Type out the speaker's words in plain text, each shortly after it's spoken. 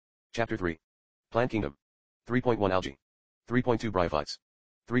Chapter 3. Plant Kingdom. 3.1 Algae. 3.2 Bryophytes.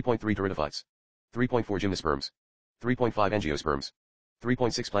 3.3 Pteridophytes. 3.4 Gymnosperms. 3.5 Angiosperms.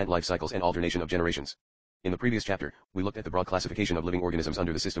 3.6 Plant life cycles and alternation of generations. In the previous chapter, we looked at the broad classification of living organisms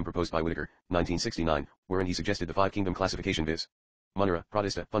under the system proposed by Whittaker, 1969, wherein he suggested the 5-kingdom classification viz. Monera,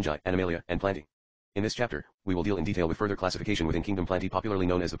 Protista, Fungi, Animalia, and Plantae. In this chapter, we will deal in detail with further classification within kingdom Plantae, popularly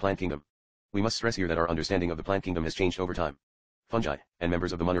known as the plant kingdom. We must stress here that our understanding of the plant kingdom has changed over time. Fungi, and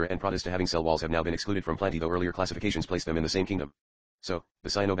members of the Monera and Protista having cell walls have now been excluded from Plantae, though earlier classifications placed them in the same kingdom. So, the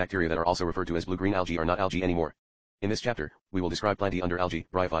cyanobacteria that are also referred to as blue-green algae are not algae anymore. In this chapter, we will describe Plantae under algae,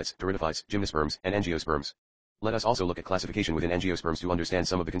 Bryophytes, Pteridophytes, Gymnosperms, and Angiosperms. Let us also look at classification within Angiosperms to understand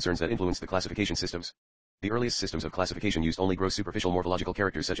some of the concerns that influence the classification systems. The earliest systems of classification used only gross superficial morphological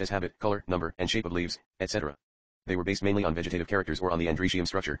characters such as habit, color, number, and shape of leaves, etc. They were based mainly on vegetative characters or on the androecium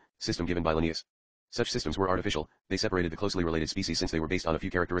structure, system given by Linnaeus. Such systems were artificial, they separated the closely related species since they were based on a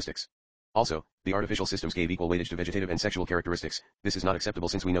few characteristics. Also, the artificial systems gave equal weightage to vegetative and sexual characteristics. This is not acceptable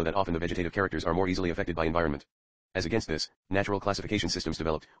since we know that often the vegetative characters are more easily affected by environment. As against this, natural classification systems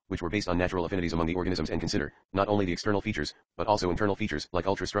developed, which were based on natural affinities among the organisms and consider, not only the external features, but also internal features like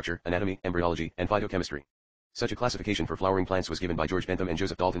ultrastructure, anatomy, embryology, and phytochemistry. Such a classification for flowering plants was given by George Bentham and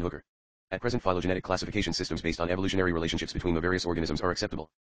Joseph Dalton Hooker. At present, phylogenetic classification systems based on evolutionary relationships between the various organisms are acceptable.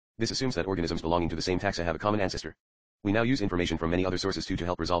 This assumes that organisms belonging to the same taxa have a common ancestor. We now use information from many other sources too to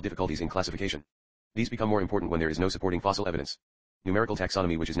help resolve difficulties in classification. These become more important when there is no supporting fossil evidence. Numerical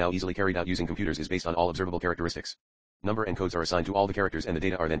taxonomy, which is now easily carried out using computers, is based on all observable characteristics. Number and codes are assigned to all the characters and the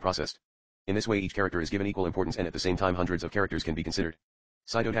data are then processed. In this way each character is given equal importance and at the same time hundreds of characters can be considered.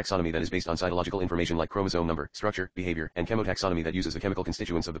 Cytotaxonomy, that is based on cytological information like chromosome number, structure, behavior, and chemotaxonomy that uses the chemical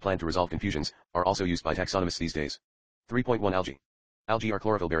constituents of the plant to resolve confusions, are also used by taxonomists these days. 3.1 Algae. Algae are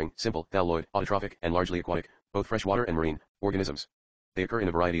chlorophyll-bearing, simple, thalloid, autotrophic, and largely aquatic, both freshwater and marine, organisms. They occur in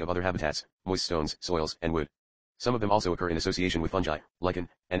a variety of other habitats, moist stones, soils, and wood. Some of them also occur in association with fungi, lichen,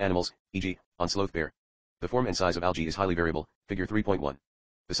 and animals, e.g., on sloth bear. The form and size of algae is highly variable, figure 3.1.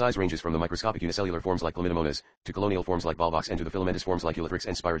 The size ranges from the microscopic unicellular forms like Chlamydomonas, to colonial forms like Volvox and to the filamentous forms like Ulithrix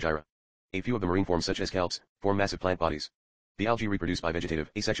and Spirogyra. A few of the marine forms such as kelps, form massive plant bodies. The algae reproduce by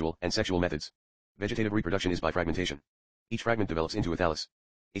vegetative, asexual, and sexual methods. Vegetative reproduction is by fragmentation. Each fragment develops into a thallus.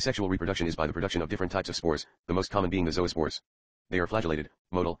 Asexual reproduction is by the production of different types of spores, the most common being the zoospores. They are flagellated,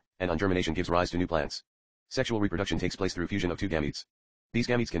 motile, and on germination gives rise to new plants. Sexual reproduction takes place through fusion of two gametes. These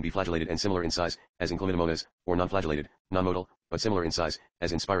gametes can be flagellated and similar in size, as in Chlamydomonas, or non-flagellated, non-motile, but similar in size,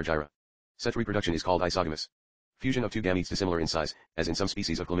 as in Spirogyra. Such reproduction is called isogamous. Fusion of two gametes dissimilar in size, as in some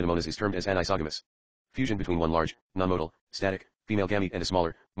species of Chlamydomonas, is termed as anisogamous. Fusion between one large, non-motile, static, female gamete and a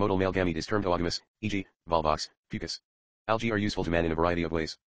smaller, motile male gamete is termed oogamous, e.g., Volvox, Fucus. Algae are useful to man in a variety of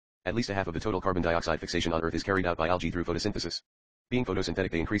ways. At least a half of the total carbon dioxide fixation on Earth is carried out by algae through photosynthesis. Being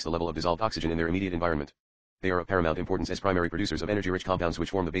photosynthetic, they increase the level of dissolved oxygen in their immediate environment. They are of paramount importance as primary producers of energy-rich compounds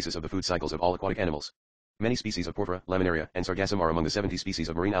which form the basis of the food cycles of all aquatic animals. Many species of Porphyra, Laminaria, and Sargassum are among the 70 species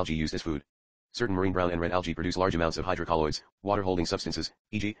of marine algae used as food. Certain marine brown and red algae produce large amounts of hydrocolloids, water-holding substances,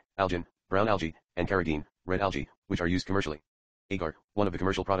 e.g., algin, brown algae, and carrageen, red algae, which are used commercially. Agar, one of the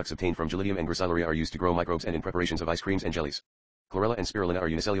commercial products obtained from Gelidium and Gracilaria, are used to grow microbes and in preparations of ice creams and jellies. Chlorella and spirulina are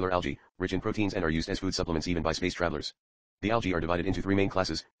unicellular algae, rich in proteins and are used as food supplements even by space travelers. The algae are divided into three main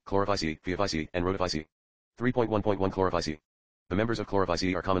classes, Chlorophyceae, Phaeophyceae, and Rhodophyceae. 3.1.1 Chlorophyceae. The members of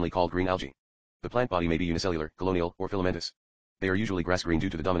Chlorophyceae are commonly called green algae. The plant body may be unicellular, colonial, or filamentous. They are usually grass green due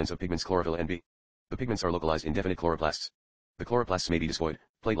to the dominance of pigments chlorophyll and B. The pigments are localized in definite chloroplasts. The chloroplasts may be discoid,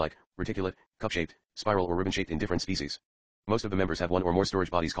 plate-like, reticulate, cup-shaped, spiral or ribbon-shaped in different species. Most of the members have one or more storage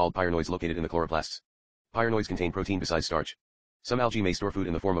bodies called pyrenoids located in the chloroplasts. Pyrenoids contain protein besides starch. Some algae may store food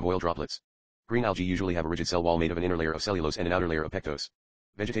in the form of oil droplets. Green algae usually have a rigid cell wall made of an inner layer of cellulose and an outer layer of pectose.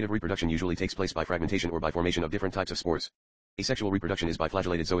 Vegetative reproduction usually takes place by fragmentation or by formation of different types of spores. Asexual reproduction is by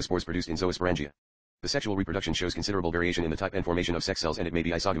flagellated zoospores produced in zoosporangia. The sexual reproduction shows considerable variation in the type and formation of sex cells, and it may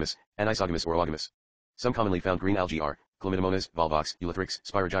be isogamous, anisogamous, or oogamous. Some commonly found green algae are Chlamydomonas, Volvox, Ulithrix,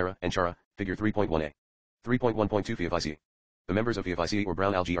 Spirogyra, and Chara, figure 3.1a. 3.1.2 Phaeophyceae. The members of Phaeophyceae or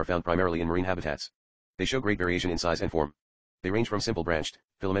brown algae are found primarily in marine habitats. They show great variation in size and form. They range from simple branched,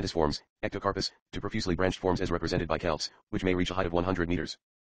 filamentous forms, ectocarpous, to profusely branched forms as represented by kelps, which may reach a height of 100 meters.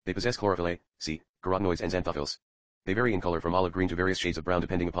 They possess chlorophyll A, C, carotenoids and xanthophylls. They vary in color from olive green to various shades of brown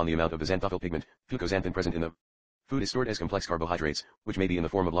depending upon the amount of the xanthophyll pigment, fucoxanthin, present in them. Food is stored as complex carbohydrates, which may be in the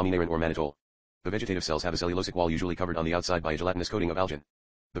form of laminarin or mannitol. The vegetative cells have a cellulosic wall usually covered on the outside by a gelatinous coating of algin.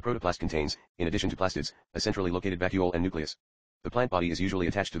 The protoplast contains, in addition to plastids, a centrally located vacuole and nucleus. The plant body is usually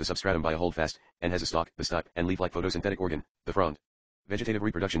attached to the substratum by a holdfast, and has a stalk, the stipe, and leaf-like photosynthetic organ, the frond. Vegetative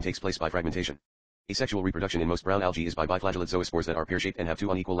reproduction takes place by fragmentation. Asexual reproduction in most brown algae is by biflagellate zoospores that are pear-shaped and have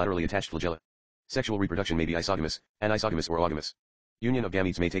two unequal laterally attached flagella. Sexual reproduction may be isogamous, anisogamous or oogamous. Union of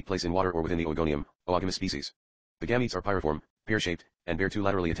gametes may take place in water or within the oogonium, oogamous species. The gametes are pyriform, pear-shaped, and bear two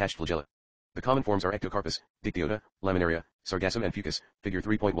laterally attached flagella. The common forms are ectocarpus, dictyota, laminaria, sargassum and fucus, figure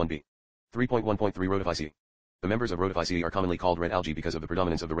 3.1b. 3.1.3 Rhodophyceae. The members of Rhodophyceae are commonly called red algae because of the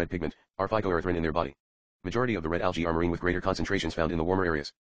predominance of the red pigment, R-phycoerythrin in their body. Majority of the red algae are marine with greater concentrations found in the warmer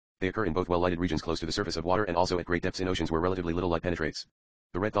areas. They occur in both well-lighted regions close to the surface of water and also at great depths in oceans where relatively little light penetrates.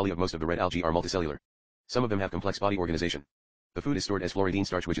 The red thalli of most of the red algae are multicellular. Some of them have complex body organization. The food is stored as fluoridine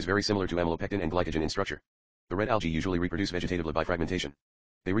starch, which is very similar to amylopectin and glycogen in structure. The red algae usually reproduce vegetatively by fragmentation.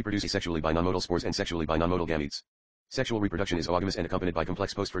 They reproduce asexually by nonmodal spores and sexually by nonmodal gametes. Sexual reproduction is oogamous and accompanied by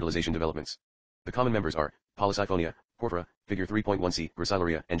complex post-fertilization developments. The common members are Polysiphonia, Porphyra, figure 3.1c,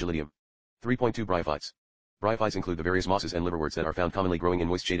 Gracilluria, and Gelidium. 3.2 Bryophytes. Bryophytes include the various mosses and liverworts that are found commonly growing in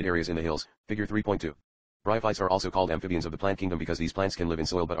moist shaded areas in the hills, figure 3.2. Bryophytes are also called amphibians of the plant kingdom because these plants can live in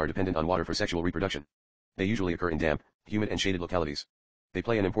soil but are dependent on water for sexual reproduction. They usually occur in damp, humid and shaded localities. They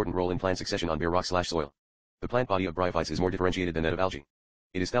play an important role in plant succession on bare rock/soil. The plant body of bryophytes is more differentiated than that of algae.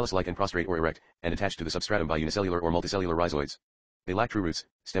 It is thallus-like and prostrate or erect, and attached to the substratum by unicellular or multicellular rhizoids. They lack true roots,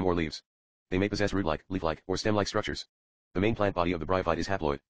 stem or leaves. They may possess root-like, leaf-like, or stem-like structures. The main plant body of the bryophyte is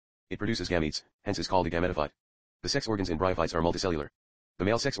haploid. It produces gametes, hence is called a gametophyte. The sex organs in bryophytes are multicellular. The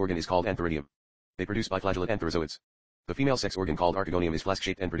male sex organ is called antheridium. They produce biflagellate antherozoids. The female sex organ called archegonium is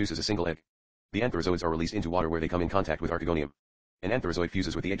flask-shaped and produces a single egg. The antherozoids are released into water where they come in contact with archegonium. An antherozoid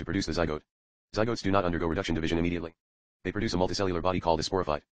fuses with the egg to produce the zygote. Zygotes do not undergo reduction division immediately. They produce a multicellular body called a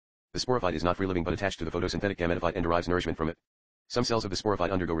sporophyte. The sporophyte is not free-living but attached to the photosynthetic gametophyte and derives nourishment from it. Some cells of the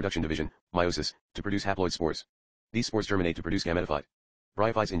sporophyte undergo reduction division, meiosis, to produce haploid spores. These spores germinate to produce gametophyte.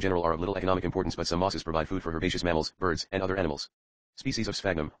 Bryophytes in general are of little economic importance, but some mosses provide food for herbaceous mammals, birds, and other animals. Species of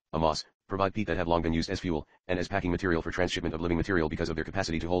sphagnum, a moss, provide peat that have long been used as fuel, and as packing material for transshipment of living material because of their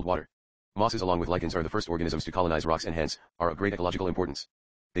capacity to hold water. Mosses along with lichens are the first organisms to colonize rocks and hence, are of great ecological importance.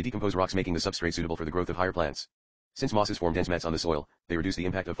 They decompose rocks making the substrate suitable for the growth of higher plants. Since mosses form dense mats on the soil, they reduce the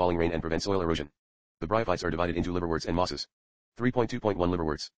impact of falling rain and prevent soil erosion. The bryophytes are divided into liverworts and mosses. 3.2.1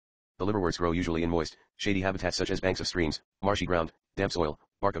 Liverworts. The liverworts grow usually in moist, shady habitats such as banks of streams, marshy ground, damp soil,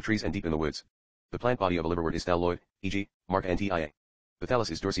 bark of trees and deep in the woods. The plant body of a liverwort is thalloid, e.g., mark antia. The thallus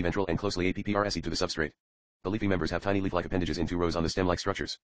is dorsiventral and closely appressed to the substrate. The leafy members have tiny leaf-like appendages in two rows on the stem-like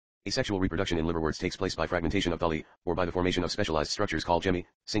structures. Asexual reproduction in liverworts takes place by fragmentation of thalli, or by the formation of specialized structures called gemmi,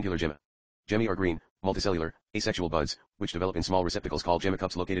 singular gemma. Gemmi are green, multicellular, asexual buds, which develop in small receptacles called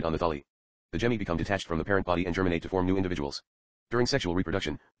gemmicups located on the thalli. The gemmi become detached from the parent body and germinate to form new individuals. During sexual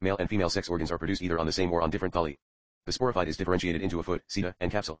reproduction, male and female sex organs are produced either on the same or on different thalli. The sporophyte is differentiated into a foot, seta,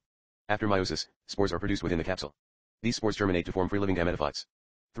 and capsule. After meiosis, spores are produced within the capsule. These spores germinate to form free-living gametophytes.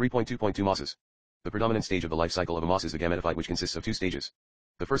 3.2.2 Mosses. The predominant stage of the life cycle of a moss is the gametophyte, which consists of two stages.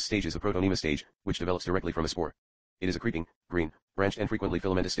 The first stage is the protonema stage, which develops directly from a spore. It is a creeping, green, branched and frequently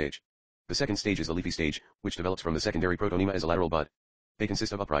filamentous stage. The second stage is the leafy stage, which develops from the secondary protonema as a lateral bud. They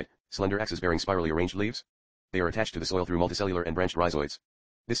consist of upright, slender axis-bearing spirally arranged leaves. They are attached to the soil through multicellular and branched rhizoids.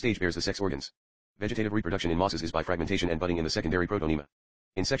 This stage bears the sex organs. Vegetative reproduction in mosses is by fragmentation and budding in the secondary protonema.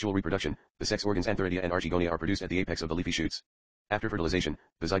 In sexual reproduction, the sex organs antheridia and archegonia are produced at the apex of the leafy shoots. After fertilization,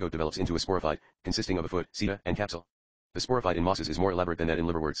 the zygote develops into a sporophyte, consisting of a foot, seta, and capsule. The sporophyte in mosses is more elaborate than that in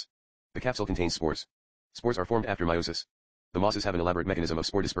liverworts. The capsule contains spores. Spores are formed after meiosis. The mosses have an elaborate mechanism of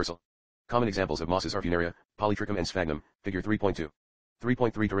spore dispersal. Common examples of mosses are Funaria, Polytrichum and Sphagnum, figure 3.2.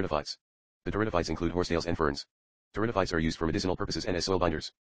 3.3 Pteridophytes. The pteridophytes include horsetails and ferns. Pteridophytes are used for medicinal purposes and as soil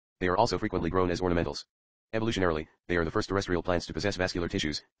binders. They are also frequently grown as ornamentals. Evolutionarily, they are the first terrestrial plants to possess vascular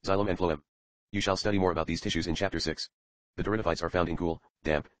tissues, xylem and phloem. You shall study more about these tissues in Chapter 6. The pteridophytes are found in cool,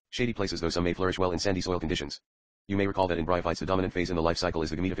 damp, shady places, though some may flourish well in sandy soil conditions. You may recall that in bryophytes the dominant phase in the life cycle is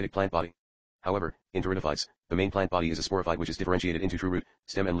the gametophytic plant body. However, in pteridophytes, the main plant body is a sporophyte which is differentiated into true root,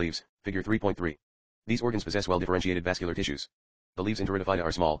 stem and leaves, figure 3.3. These organs possess well-differentiated vascular tissues. The leaves in pteridophyta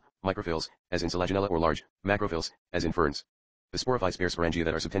are small, microphyls, as in Selaginella, or large, macrophyls, as in ferns. The sporophytes bear sporangia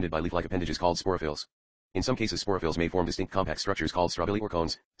that are subtended by leaf-like appendages called sporophylls. In some cases sporophylls may form distinct compact structures called strobili or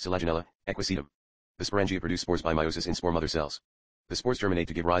cones, Selaginella, equisetum. The sporangia produce spores by meiosis in spore mother cells. The spores germinate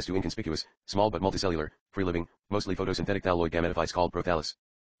to give rise to inconspicuous, small but multicellular, free-living, mostly photosynthetic thalloid gametophytes called prothallus.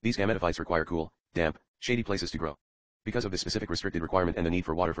 These gametophytes require cool, damp, shady places to grow. Because of this specific restricted requirement and the need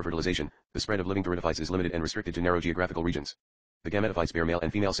for water for fertilization, the spread of living pteridophytes is limited and restricted to narrow geographical regions. The gametophytes bear male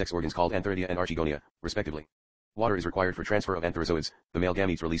and female sex organs called antheridia and archegonia, respectively. Water is required for transfer of antherozoids, the male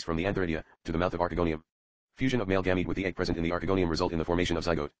gametes released from the antheridia, to the mouth of archegonium. Fusion of male gamete with the egg present in the archegonium result in the formation of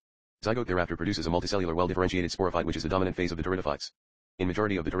zygote. Zygote thereafter produces a multicellular well-differentiated sporophyte, which is the dominant phase of the pteridophytes. In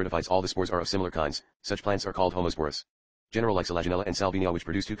majority of the Dicotyledons all the spores are of similar kinds, such plants are called homosporous. General like Selaginella and Salvinia which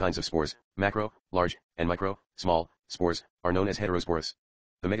produce two kinds of spores, macro, large, and micro, small, spores, are known as heterosporous.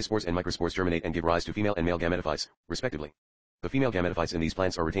 The megaspores and microspores germinate and give rise to female and male gametophytes, respectively. The female gametophytes in these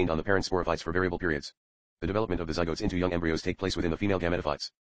plants are retained on the parent sporophytes for variable periods. The development of the zygotes into young embryos take place within the female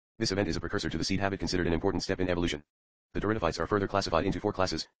gametophytes. This event is a precursor to the seed habit considered an important step in evolution. The Dicotyledons are further classified into four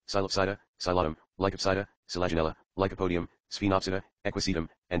classes: Silopsida, Silotum, Lycopsida, Selaginella, Lycopodium, Sphenopsida, Equisetum,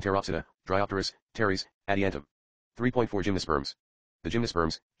 and Pteropsida, Dryopterus, Teres, Adiantum. 3.4 Gymnosperms. The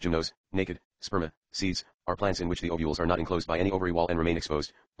gymnosperms, gymnos, naked, sperma, seeds, are plants in which the ovules are not enclosed by any ovary wall and remain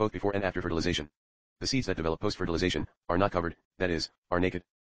exposed, both before and after fertilization. The seeds that develop post-fertilization, are not covered, that is, are naked.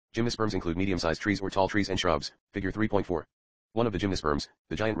 Gymnosperms include medium-sized trees or tall trees and shrubs, figure 3.4. One of the gymnosperms,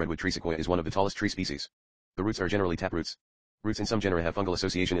 the giant redwood tree sequoia is one of the tallest tree species. The roots are generally taproots. Roots in some genera have fungal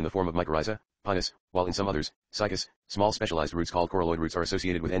association in the form of mycorrhiza, pinus, while in some others, cycas, small specialized roots called coralloid roots are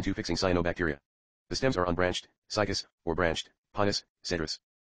associated with N2-fixing cyanobacteria. The stems are unbranched, cycas, or branched, pinus, cedrus.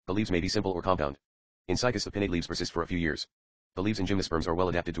 The leaves may be simple or compound. In cycas the pinnate leaves persist for a few years. The leaves in gymnosperms are well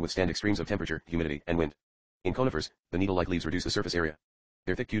adapted to withstand extremes of temperature, humidity, and wind. In conifers, the needle-like leaves reduce the surface area.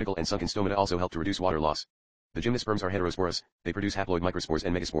 Their thick cuticle and sunken stomata also help to reduce water loss. The gymnosperms are heterosporous, they produce haploid microspores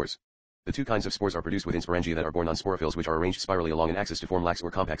and megaspores. The two kinds of spores are produced within sporangia that are borne on sporophylls which are arranged spirally along an axis to form lax or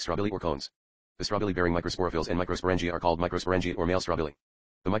compact strobili or cones. The strobili-bearing microsporophylls and microsporangia are called microsporangiate or male strobili.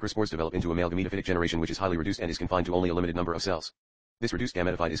 The microspores develop into a male gametophytic generation which is highly reduced and is confined to only a limited number of cells. This reduced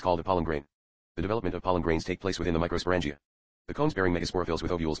gametophyte is called a pollen grain. The development of pollen grains take place within the microsporangia. The cones bearing megasporophylls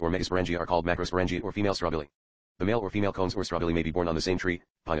with ovules or megasporangia are called macrosporangiate or female strobili. The male or female cones or strobili may be borne on the same tree,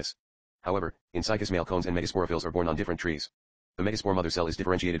 pinus. However, in cycas male cones and megasporophylls are borne on different trees. The megaspore mother cell is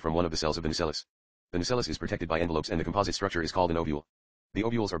differentiated from one of the cells of the nucellus. The nucellus is protected by envelopes and the composite structure is called an ovule. The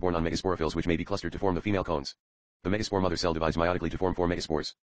ovules are borne on megasporophylls which may be clustered to form the female cones. The megaspore mother cell divides meiotically to form four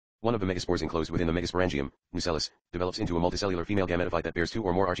megaspores. One of the megaspores enclosed within the megasporangium, nucellus, develops into a multicellular female gametophyte that bears two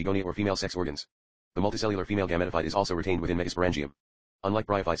or more archegonia or female sex organs. The multicellular female gametophyte is also retained within megasporangium. Unlike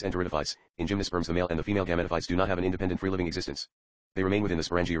bryophytes and pteridophytes, in gymnosperms the male and the female gametophytes do not have an independent free-living existence. They remain within the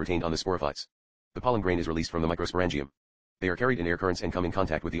sporangia retained on the sporophytes. The pollen grain is released from the microsporangium. They are carried in air currents and come in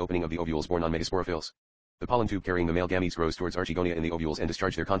contact with the opening of the ovules borne on megasporophylls. The pollen tube carrying the male gametes grows towards archegonia in the ovules and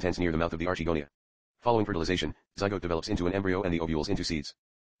discharge their contents near the mouth of the archegonia. Following fertilization, zygote develops into an embryo and the ovules into seeds.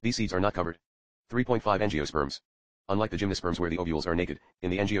 These seeds are not covered. 3.5 Angiosperms. Unlike the gymnosperms where the ovules are naked,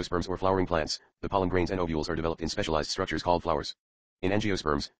 in the angiosperms or flowering plants, the pollen grains and ovules are developed in specialized structures called flowers. In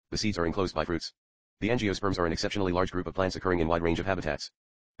angiosperms, the seeds are enclosed by fruits. The angiosperms are an exceptionally large group of plants occurring in wide range of habitats.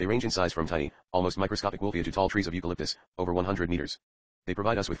 They range in size from tiny, almost microscopic wolfia to tall trees of eucalyptus, over 100 meters. They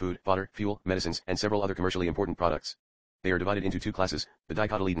provide us with food, fodder, fuel, medicines, and several other commercially important products. They are divided into two classes, the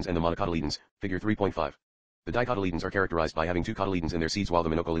dicotyledons and the monocotyledons, figure 3.5. The dicotyledons are characterized by having two cotyledons in their seeds while the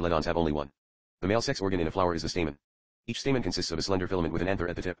monocotyledons have only one. The male sex organ in a flower is the stamen. Each stamen consists of a slender filament with an anther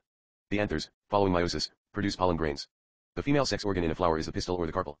at the tip. The anthers, following meiosis, produce pollen grains. The female sex organ in a flower is the pistil or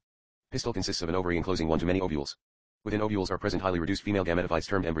the carpel. Pistil consists of an ovary enclosing one to many ovules. Within ovules are present highly reduced female gametophytes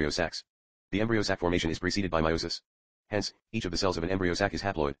termed embryo sacs. The embryo sac formation is preceded by meiosis. Hence, each of the cells of an embryo sac is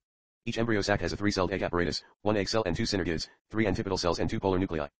haploid. Each embryo sac has a three-celled egg apparatus, one egg cell and two synergids, three antipodal cells and two polar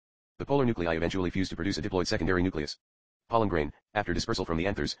nuclei. The polar nuclei eventually fuse to produce a diploid secondary nucleus. Pollen grain, after dispersal from the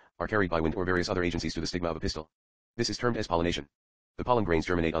anthers, are carried by wind or various other agencies to the stigma of a pistil. This is termed as pollination. The pollen grains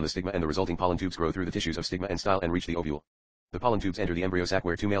germinate on the stigma and the resulting pollen tubes grow through the tissues of stigma and style and reach the ovule. The pollen tubes enter the embryo sac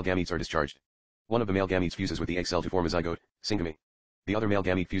where two male gametes are discharged. One of the male gametes fuses with the egg cell to form a zygote, syngamy. The other male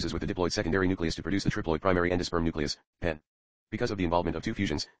gamete fuses with the diploid secondary nucleus to produce the triploid primary endosperm nucleus, pen. Because of the involvement of two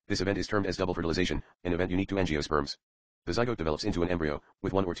fusions, this event is termed as double fertilization, an event unique to angiosperms. The zygote develops into an embryo,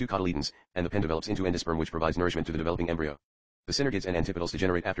 with one or two cotyledons, and the pen develops into endosperm which provides nourishment to the developing embryo. The synergids and antipodals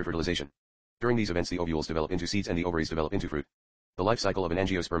degenerate after fertilization. During these events the ovules develop into seeds and the ovaries develop into fruit. The life cycle of an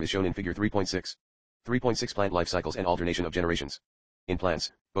angiosperm is shown in figure 3.6. 3.6 Plant life cycles and alternation of generations. In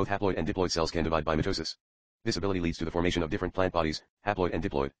plants, both haploid and diploid cells can divide by mitosis. This ability leads to the formation of different plant bodies, haploid and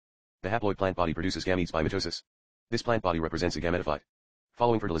diploid. The haploid plant body produces gametes by mitosis. This plant body represents a gametophyte.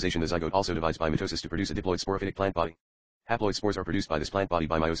 Following fertilization the zygote also divides by mitosis to produce a diploid sporophytic plant body. Haploid spores are produced by this plant body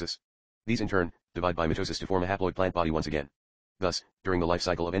by meiosis. These in turn, divide by mitosis to form a haploid plant body once again. Thus, during the life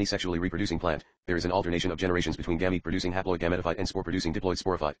cycle of any sexually reproducing plant, there is an alternation of generations between gamete-producing haploid gametophyte and spore-producing diploid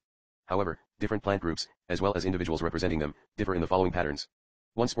sporophyte. However, different plant groups, as well as individuals representing them, differ in the following patterns.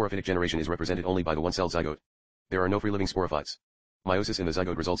 One sporophytic generation is represented only by the one-celled zygote. There are no free-living sporophytes. Meiosis in the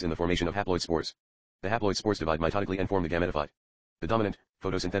zygote results in the formation of haploid spores. The haploid spores divide mitotically and form the gametophyte. The dominant,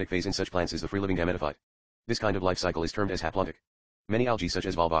 photosynthetic phase in such plants is the free-living gametophyte. This kind of life cycle is termed as haplontic. Many algae such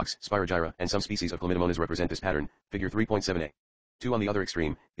as Volvox, Spirogyra, and some species of Chlamydomonas represent this pattern, figure 3.7a. 2 on the other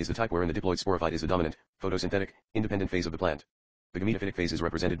extreme, is the type wherein the diploid sporophyte is the dominant, photosynthetic, independent phase of the plant. The gametophytic phase is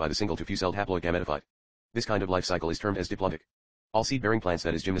represented by the single to few-celled haploid gametophyte. This kind of life cycle is termed as diplontic. All seed-bearing plants,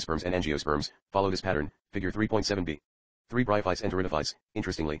 that is gymnosperms and angiosperms, follow this pattern, figure 3.7b. 3 bryophytes and pteridophytes,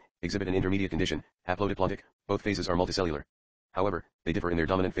 interestingly, exhibit an intermediate condition, haplodiplontic. Both phases are multicellular. However, they differ in their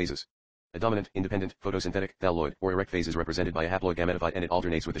dominant phases. A dominant, independent, photosynthetic, thalloid, or erect phase is represented by a haploid gametophyte, and it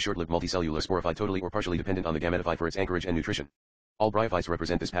alternates with the short-lived multicellular sporophyte, totally or partially dependent on the gametophyte for its anchorage and nutrition. All bryophytes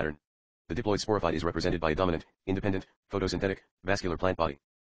represent this pattern. The diploid sporophyte is represented by a dominant, independent, photosynthetic, vascular plant body.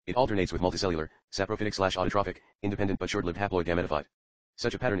 It alternates with multicellular, saprophytic/autotrophic, independent but short-lived haploid gametophyte.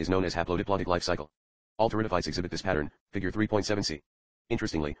 Such a pattern is known as haplodiplontic life cycle. All pteridophytes exhibit this pattern, figure 3.7c.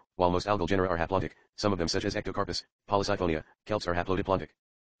 Interestingly, while most algal genera are haplontic, some of them such as Ectocarpus, Polysiphonia, kelps are haplodiplontic.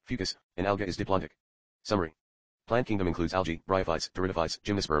 Fucus, an alga is diplontic. Summary. Plant kingdom includes algae, bryophytes, pteridophytes,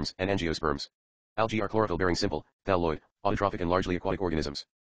 gymnosperms, and angiosperms. Algae are chlorophyll-bearing simple, thalloid, autotrophic and largely aquatic organisms.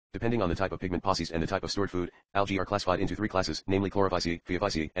 Depending on the type of pigment posses and the type of stored food, algae are classified into 3 classes, namely Chlorophyceae,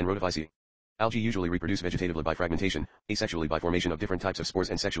 Phaeophyceae, and Rhodophyceae. Algae usually reproduce vegetatively by fragmentation, asexually by formation of different types of spores,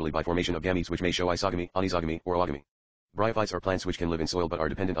 and sexually by formation of gametes which may show isogamy, anisogamy, or oogamy. Bryophytes are plants which can live in soil but are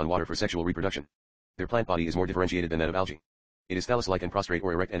dependent on water for sexual reproduction. Their plant body is more differentiated than that of algae. It is thallus-like and prostrate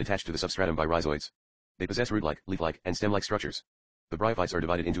or erect and attached to the substratum by rhizoids. They possess root-like, leaf-like, and stem-like structures. The bryophytes are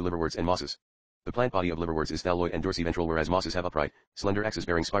divided into liverworts and mosses. The plant body of liverworts is thalloid and dorsiventral, whereas mosses have upright, slender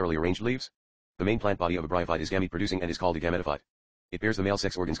axis-bearing spirally arranged leaves. The main plant body of a bryophyte is gamete-producing and is called a gametophyte. It bears the male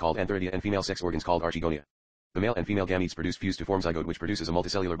sex organs called antheridia and female sex organs called archegonia. The male and female gametes produce fuse to form zygote, which produces a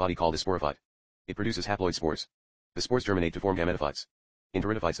multicellular body called a sporophyte. It produces haploid spores. The spores germinate to form gametophytes. In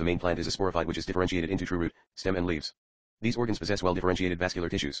pteridophytes, the main plant is a sporophyte which is differentiated into true root, stem and leaves. These organs possess well-differentiated vascular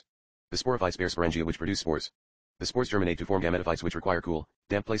tissues. The sporophytes bear sporangia which produce spores. The spores germinate to form gametophytes which require cool,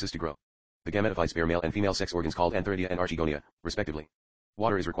 damp places to grow. The gametophytes bear male and female sex organs called antheridia and archegonia, respectively.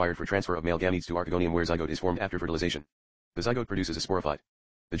 Water is required for transfer of male gametes to archegonium, where zygote is formed after fertilization. The zygote produces a sporophyte.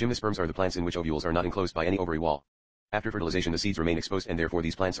 The gymnosperms are the plants in which ovules are not enclosed by any ovary wall. After fertilization, the seeds remain exposed, and therefore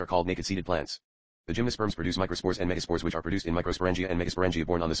these plants are called naked-seeded plants. The gymnosperms produce microspores and megaspores, which are produced in microsporangia and megasporangia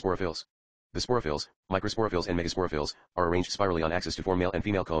borne on the sporophylls. The sporophylls, microsporophylls and megasporophylls, are arranged spirally on axis to form male and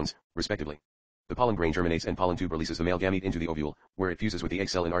female cones, respectively. The pollen grain germinates and pollen tube releases the male gamete into the ovule, where it fuses with the egg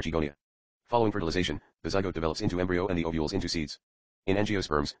cell in archegonia. Following fertilization, the zygote develops into embryo and the ovules into seeds. In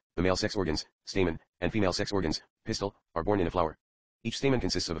angiosperms, the male sex organs, stamen, and female sex organs, pistil, are born in a flower. Each stamen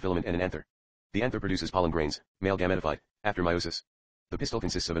consists of a filament and an anther. The anther produces pollen grains, male gametophyte, after meiosis. The pistil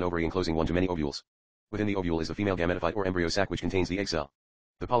consists of an ovary enclosing one to many ovules. Within the ovule is the female gametophyte or embryo sac, which contains the egg cell.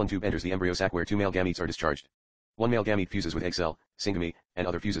 The pollen tube enters the embryo sac, where 2 male gametes are discharged. One male gamete fuses with egg cell, syngamy, and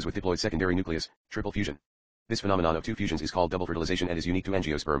other fuses with diploid secondary nucleus, triple fusion. This phenomenon of 2 fusions is called double fertilization and is unique to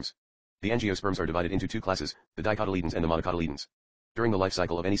angiosperms. The angiosperms are divided into 2 classes, the dicotyledons and the monocotyledons. During the life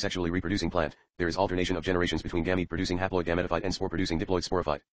cycle of any sexually reproducing plant, there is alternation of generations between gamete-producing haploid gametophyte and spore-producing diploid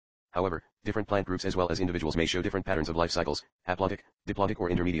sporophyte. However, different plant groups as well as individuals may show different patterns of life cycles, haplontic, diplontic or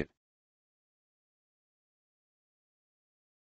intermediate.